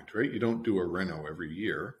of mind, right? You don't do a reno every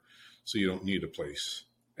year, so you don't need a place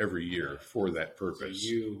every year for that purpose. So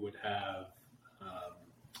you would have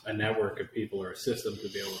a network of people or a system to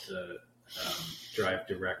be able to drive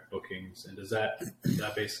direct bookings. And does that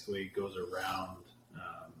basically goes around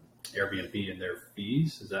Airbnb and their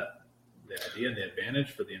fees? Is that the idea and the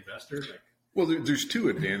advantage for the investor? Like, well, there's two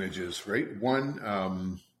advantages, right?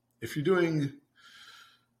 One, if you're doing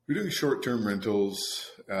short-term rentals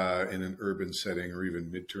in an urban setting or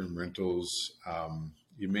even midterm rentals,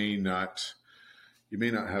 you may not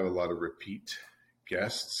have a lot of repeat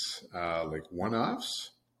guests, like one-offs.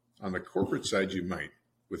 On the corporate side, you might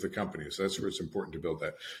with the company. So that's where it's important to build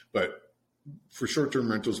that. But for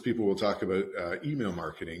short-term rentals, people will talk about email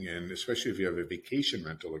marketing, and especially if you have a vacation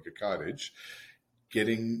rental like a cottage,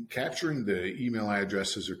 capturing the email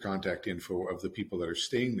addresses or contact info of the people that are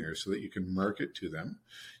staying there so that you can market to them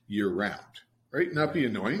year round, right? Not be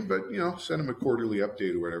annoying, but, send them a quarterly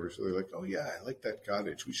update or whatever. So they're like, oh yeah, I like that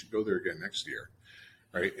cottage. We should go there again next year.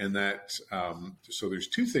 Right. And that, so there's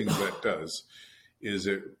two things that does is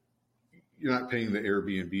it, you're not paying the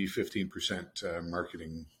Airbnb 15%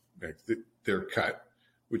 marketing, like their cut,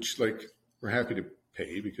 which like we're happy to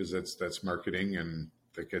pay because that's marketing and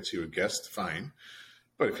that gets you a guest, fine.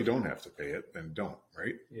 But if you don't have to pay it, then don't,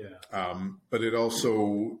 right? Yeah. But it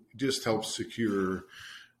also just helps secure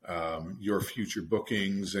your future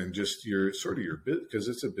bookings and just your because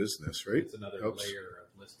it's a business, right? It's another layer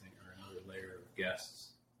of listing or another layer of guests.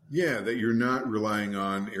 Yeah, that you're not relying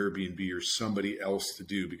on Airbnb or somebody else to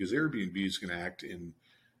do, because Airbnb is going to act in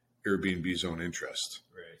Airbnb's own interest.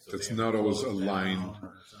 Right. So that's not always aligned.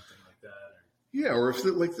 Or something like that. Yeah, or if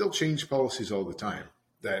they'll change policies all the time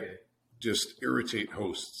that just irritate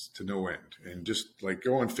hosts to no end. And just like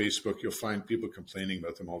go on Facebook, you'll find people complaining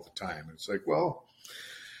about them all the time. It's like, well,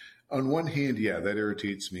 on one hand, yeah, that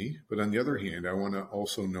irritates me. But on the other hand, I want to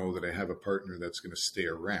also know that I have a partner that's going to stay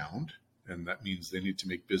around. And that means they need to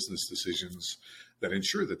make business decisions that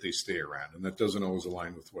ensure that they stay around. And that doesn't always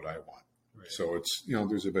align with what I want. Right. So it's,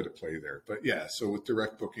 there's a bit of play there. But yeah, so with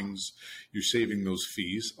direct bookings, you're saving those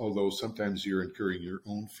fees, although sometimes you're incurring your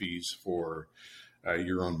own fees for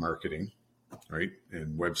your own marketing, right?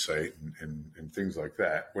 And website and things like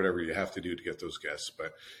that, whatever you have to do to get those guests.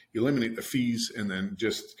 But you eliminate the fees and then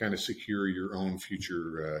just kind of secure your own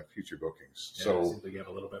future bookings. Yeah, so it seems like you have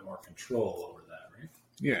a little bit more control over that, right?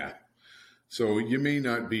 Yeah. So you may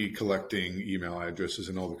not be collecting email addresses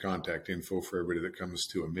and all the contact info for everybody that comes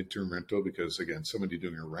to a midterm rental, because again, somebody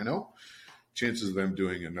doing a reno, chances of them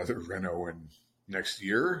doing another reno in next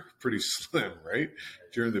year, pretty slim, right?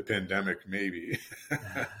 During the pandemic, maybe.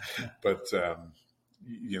 But,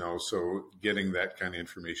 so getting that kind of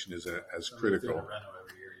information is as critical. Doing a reno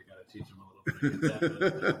every year, you got to teach them a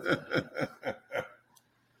little bit.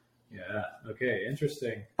 Yeah. Okay.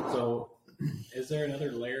 Interesting. So, is there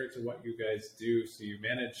another layer to what you guys do? So you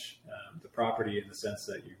manage the property in the sense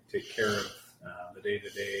that you take care of the the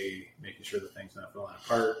day-to-day, making sure the thing's not falling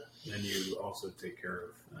apart. Then you also take care of,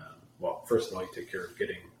 well, first of all, you take care of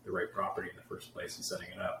getting the right property in the first place and setting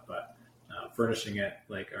it up. But furnishing it,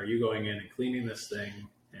 like, are you going in and cleaning this thing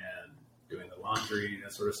and doing the laundry,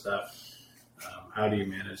 that sort of stuff? How do you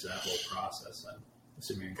manage that whole process? I'm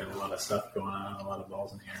assuming you've got a lot of stuff going on, a lot of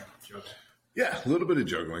balls in the air. Juggle. Yeah, a little bit of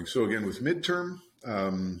juggling. So again, with midterm,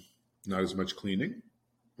 not as much cleaning,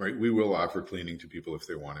 right? We will offer cleaning to people if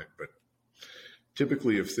they want it, but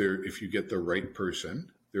typically if you get the right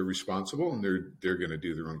person, they're responsible and they're going to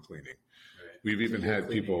do their own cleaning. Right. We've even had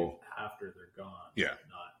people after they're gone. Yeah,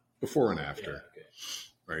 not before and after. Yeah, okay.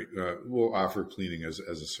 Right. We'll offer cleaning as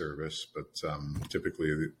a service, but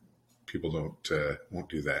typically people won't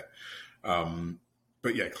do that.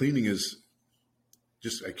 But yeah, cleaning is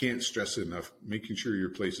just, I can't stress it enough. Making sure your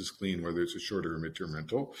place is clean, whether it's a shorter or midterm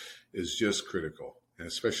rental, is just critical, and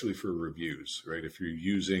especially for reviews, right? If you're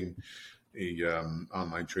using a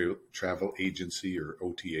online travel agency or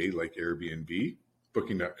OTA like Airbnb,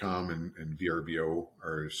 Booking.com and VRBO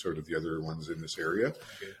are sort of the other ones in this area.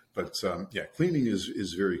 Okay. But yeah, cleaning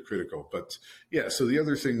is very critical. But yeah, so the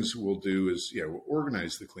other things we'll do is, we'll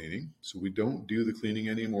organize the cleaning. So we don't do the cleaning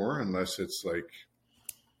anymore unless it's like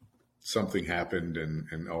something happened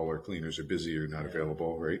and all our cleaners are busy or not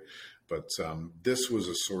available, right? But this was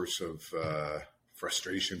a source of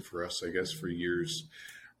frustration for us, I guess, for years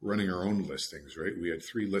running our own listings, right? We had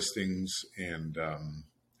 3 listings and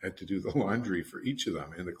had to do the laundry for each of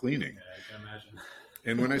them and the cleaning. Yeah, I can imagine.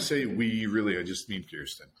 And when I say we, really, I just mean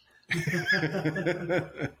Kirsten.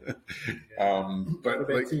 But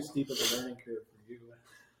like, too steep of a learning curve for you.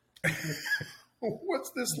 What's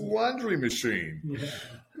this laundry machine? Yeah.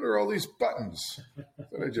 There are all these buttons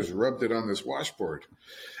that I just rubbed it on this washboard.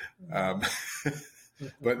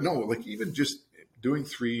 But no, like even just doing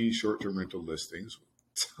 3 short-term rental listings,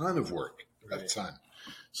 ton of work, a ton.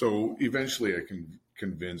 So eventually I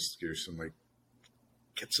convinced Kirsten, like,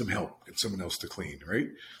 get some help, get someone else to clean, right?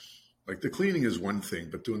 Like the cleaning is one thing,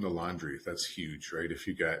 but doing the laundry, that's huge, right? If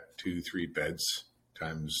you got 2-3 beds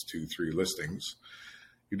times 2-3 listings,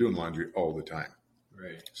 you're doing laundry all the time.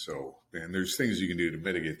 Right. So, and there's things you can do to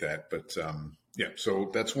mitigate that. But yeah, so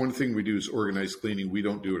that's one thing we do is organized cleaning. We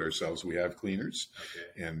don't do it ourselves. We have cleaners,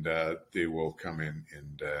 and they will come in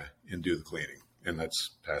and do the cleaning. And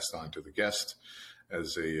that's passed on to the guest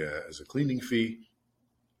as a cleaning fee.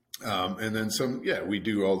 And then we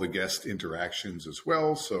do all the guest interactions as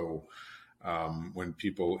well. So when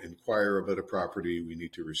people inquire about a property, we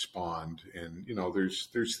need to respond. And,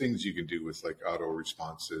 there's things you can do with like auto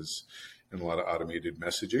responses and a lot of automated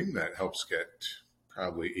messaging that helps get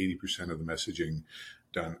probably 80% of the messaging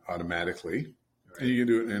done automatically. Right. And you can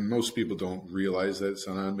do it. And most people don't realize that it's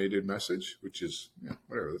an automated message, which is,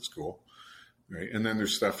 whatever, that's cool. Right. And then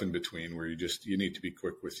there's stuff in between where you need to be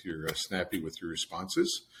quick with your snappy with your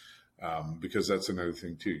responses. Because that's another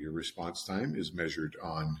thing too. Your response time is measured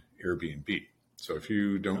on Airbnb. So if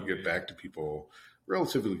you don't get back to people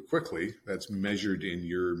relatively quickly, that's measured in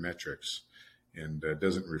your metrics and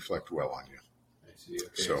doesn't reflect well on you. I see.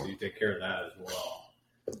 Okay, so you take care of that as well.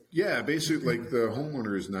 Yeah, basically, like the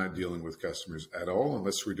homeowner is not dealing with customers at all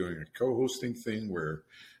unless we're doing a co-hosting thing where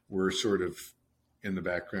we're sort of in the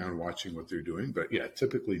background watching what they're doing. But yeah,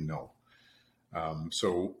 typically no.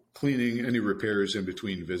 So cleaning, any repairs in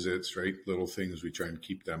between visits, right? Little things, we try and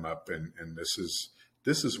keep them up. And this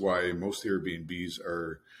is why most Airbnbs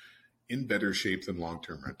are in better shape than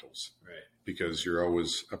long-term rentals. Right. Because you're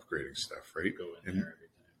always upgrading stuff, right? Go in there every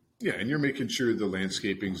time. Yeah. And you're making sure the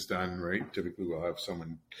landscaping's done, right? Typically we'll have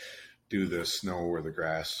someone do the snow or the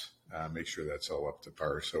grass, make sure that's all up to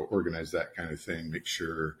par. So organize that kind of thing. Make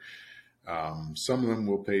sure, some of them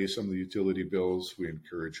will pay some of the utility bills. We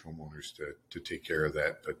encourage homeowners to take care of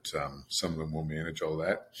that, but some of them will manage all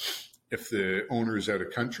that. If the owner is out of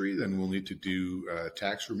country, then we'll need to do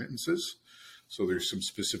tax remittances. So there's some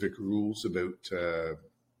specific rules about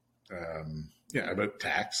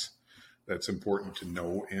tax that's important to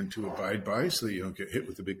know and to abide by, so that you don't get hit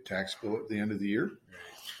with a big tax bill at the end of the year. Right.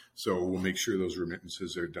 So we'll make sure those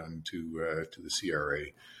remittances are done to the CRA.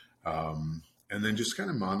 And then just kind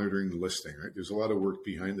of monitoring the listing, right? There's a lot of work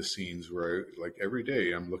behind the scenes where, like every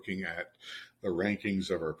day, I'm looking at the rankings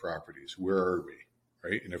of our properties. Where are we,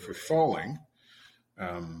 right? And if we're falling,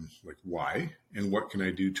 like why? And what can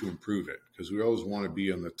I do to improve it? Because we always want to be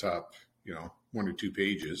on the top, 1 or 2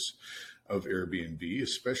 pages of Airbnb,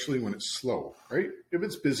 especially when it's slow, right? If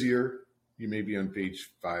it's busier, you may be on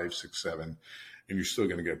page 5, 6, 7, and you're still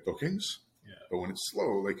going to get bookings. Yeah. But when it's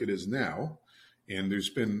slow, like it is now, and there's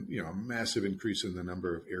been, a massive increase in the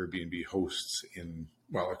number of Airbnb hosts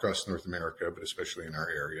across North America, but especially in our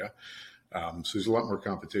area. So there's a lot more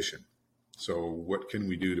competition. So what can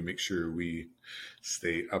we do to make sure we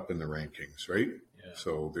stay up in the rankings, right? Yeah.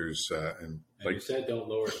 So there's and like you said, don't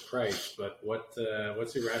lower the price, but what's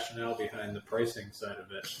the rationale behind the pricing side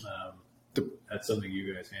of it? That's something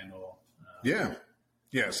you guys handle. Yeah.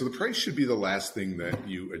 So the price should be the last thing that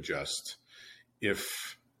you adjust,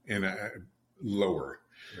 lower,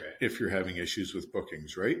 right, if you're having issues with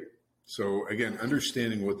bookings, right? So again,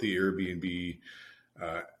 understanding what the Airbnb,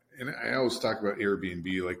 and I always talk about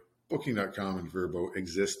Airbnb, like Booking.com and Vrbo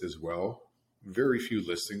exist as well. Very few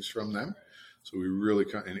listings from them. So we really,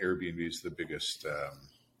 and Airbnb is the biggest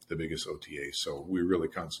OTA. So we really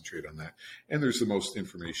concentrate on that. And there's the most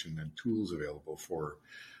information and tools available for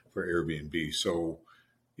Airbnb. So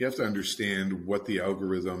you have to understand what the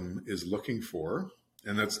algorithm is looking for.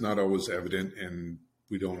 And that's not always evident, and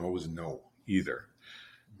we don't always know either,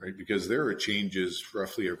 right? Because there are changes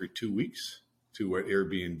roughly every 2 weeks to what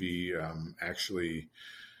Airbnb actually,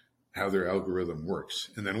 how their algorithm works.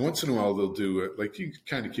 And then once in a while they'll do it, like you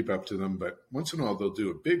kind of keep up to them, but once in a while they'll do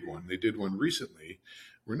a big one. They did one recently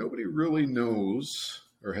where nobody really knows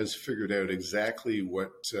or has figured out exactly what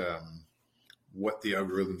the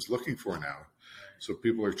algorithm's looking for now. So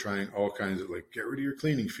people are trying all kinds of, like, get rid of your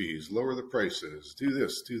cleaning fees, lower the prices, do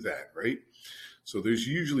this, do that, right? So there's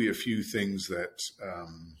usually a few things that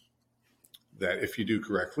if you do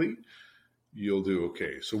correctly, you'll do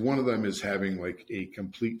okay. So one of them is having like a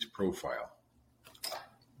complete profile.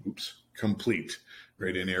 Complete,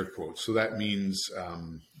 right, in air quotes. So that means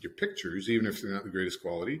your pictures, even if they're not the greatest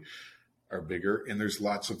quality, are bigger, and there's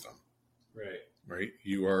lots of them. Right.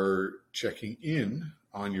 You are checking in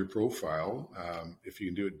on your profile. If you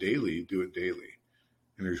can do it daily, do it daily.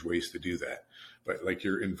 And there's ways to do that. But like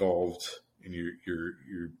you're involved, and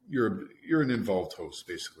you're an involved host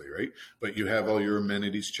basically, right? But you have all your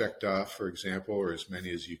amenities checked off, for example, or as many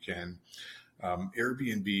as you can.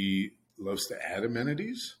 Airbnb loves to add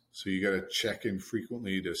amenities, so you got to check in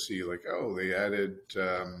frequently to see, like, oh, they added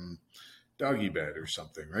doggy bed or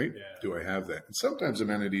something, right? Yeah. Do I have that? And sometimes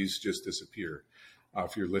amenities just disappear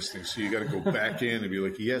off your listing, so you got to go back in and be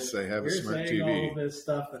like, yes, I have a smart TV. You're saying all this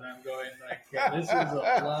stuff, and I'm going like, yeah, this is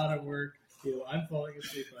a lot of work. I'm falling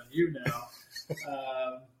asleep on you now.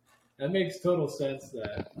 That makes total sense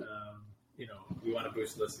that, we want to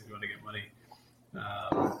boost listings, we want to get money.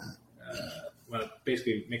 Want to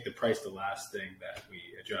basically make the price the last thing that we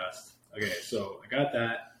adjust. Okay, so I got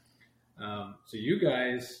that. So you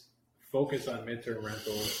guys focus on midterm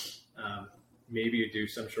rentals. Maybe you do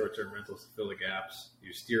some short-term rentals to fill the gaps.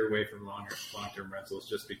 You steer away from long-term rentals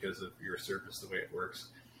just because of your service, the way it works.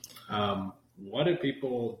 What do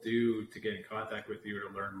people do to get in contact with you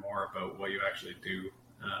to learn more about what you actually do?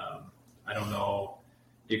 I don't know.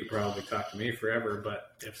 You could probably talk to me forever,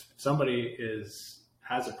 but if somebody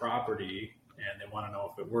has a property and they want to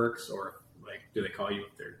know if it works, or like, do they call you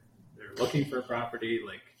if they're looking for a property?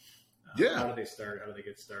 Like, how do they start? How do they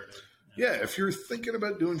get started? Yeah, if you're thinking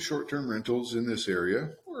about doing short-term rentals in this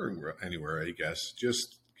area or anywhere, I guess,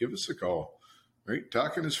 just give us a call. Right,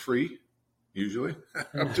 talking is free. Usually,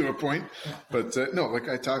 up to a point. But no, like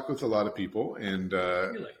I talk with a lot of people, and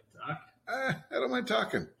you like to talk? I don't mind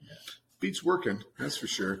talking. Yeah. Beats working, that's for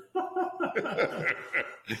sure.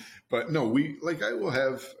 But no,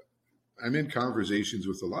 I'm in conversations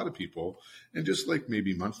with a lot of people, and just like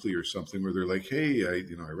maybe monthly or something, where they're like, hey, I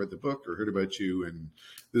read the book or heard about you, and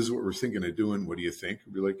this is what we're thinking of doing. What do you think?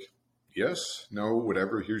 We'd be like, yes, no,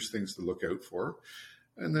 whatever. Here's things to look out for.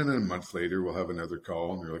 And then a month later, we'll have another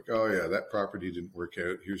call, and they're like, oh, yeah, that property didn't work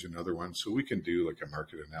out. Here's another one. So we can do like a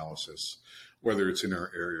market analysis, whether it's in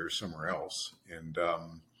our area or somewhere else. And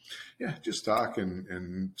just talk.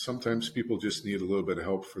 And sometimes people just need a little bit of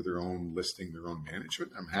help for their own listing, their own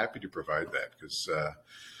management. I'm happy to provide that because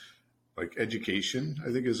like education,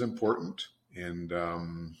 I think, is important. And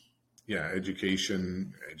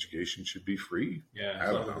education should be free. Yeah,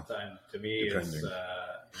 some of the time to me is,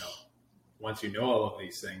 once you know all of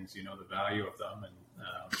these things, you know the value of them, and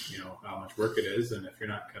you know how much work it is. And if you're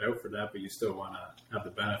not cut out for that, but you still want to have the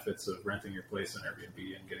benefits of renting your place on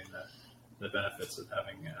Airbnb and getting the benefits of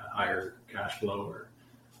having a higher cash flow, or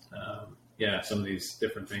some of these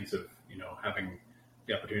different things of having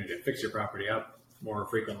the opportunity to fix your property up more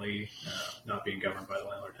frequently, not being governed by the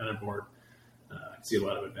landlord-tenant board. I see a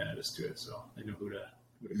lot of advantages to it, so I know who to.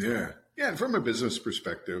 Yeah. And from a business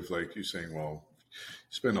perspective, like you're saying, well,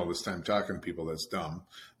 spend all this time talking to people, that's dumb.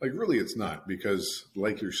 Like, really, it's not, because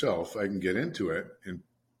like yourself, I can get into it, and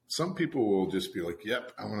some people will just be like,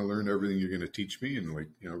 yep, I want to learn everything you're going to teach me, and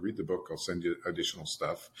read the book, I'll send you additional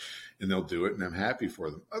stuff, and they'll do it, and I'm happy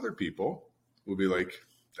for them. Other people will be like,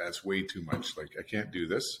 that's way too much. Like, I can't do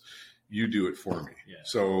this. you do it for me. Yeah.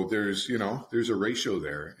 So there's a ratio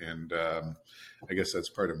there, and I guess that's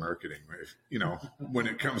part of marketing, when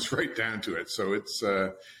it comes right down to it. So it's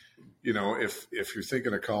if you're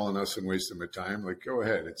thinking of calling us and wasting my time, like, go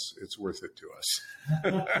ahead, it's worth it to us.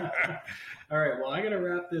 All right, well, I got to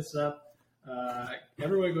wrap this up.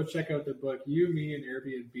 Everyone go check out the book, You, Me, and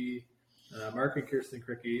Airbnb. Mark and Kirsten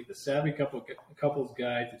Cricky, The Savvy Couple's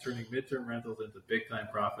Guide to Turning Midterm Rentals into Big-Time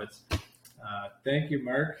Profits. Thank you,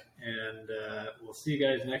 Mark, and we'll see you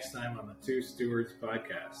guys next time on the Two Stewards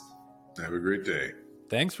podcast. Have a great day.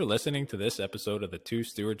 Thanks for listening to this episode of the Two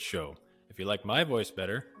Stewards Show. If you like my voice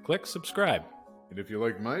better, click subscribe. And if you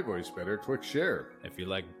like my voice better, click share. If you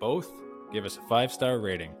like both, give us a 5-star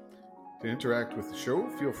rating. To interact with the show,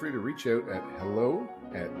 feel free to reach out at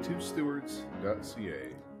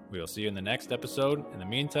hello@twostewards.ca. We'll see you in the next episode. In the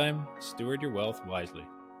meantime, steward your wealth wisely.